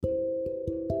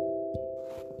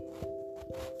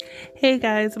Hey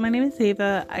guys, my name is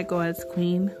Ava. I go as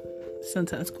Queen,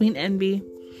 sometimes Queen Envy.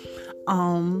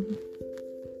 Um,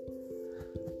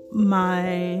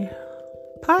 my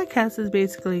podcast is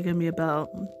basically gonna be about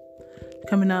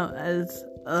coming out as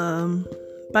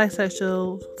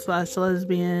bisexual slash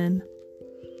lesbian,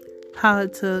 how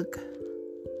it took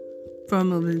from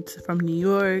moving from New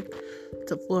York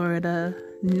to Florida,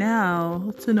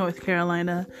 now to North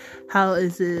Carolina. How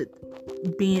is it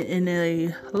being in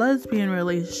a lesbian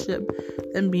relationship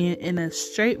and being in a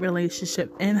straight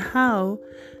relationship, and how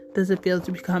does it feel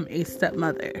to become a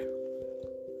stepmother?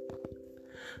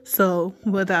 So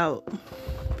without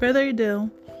further ado,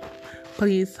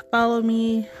 please follow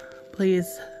me,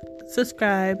 please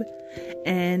subscribe,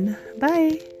 and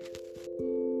bye.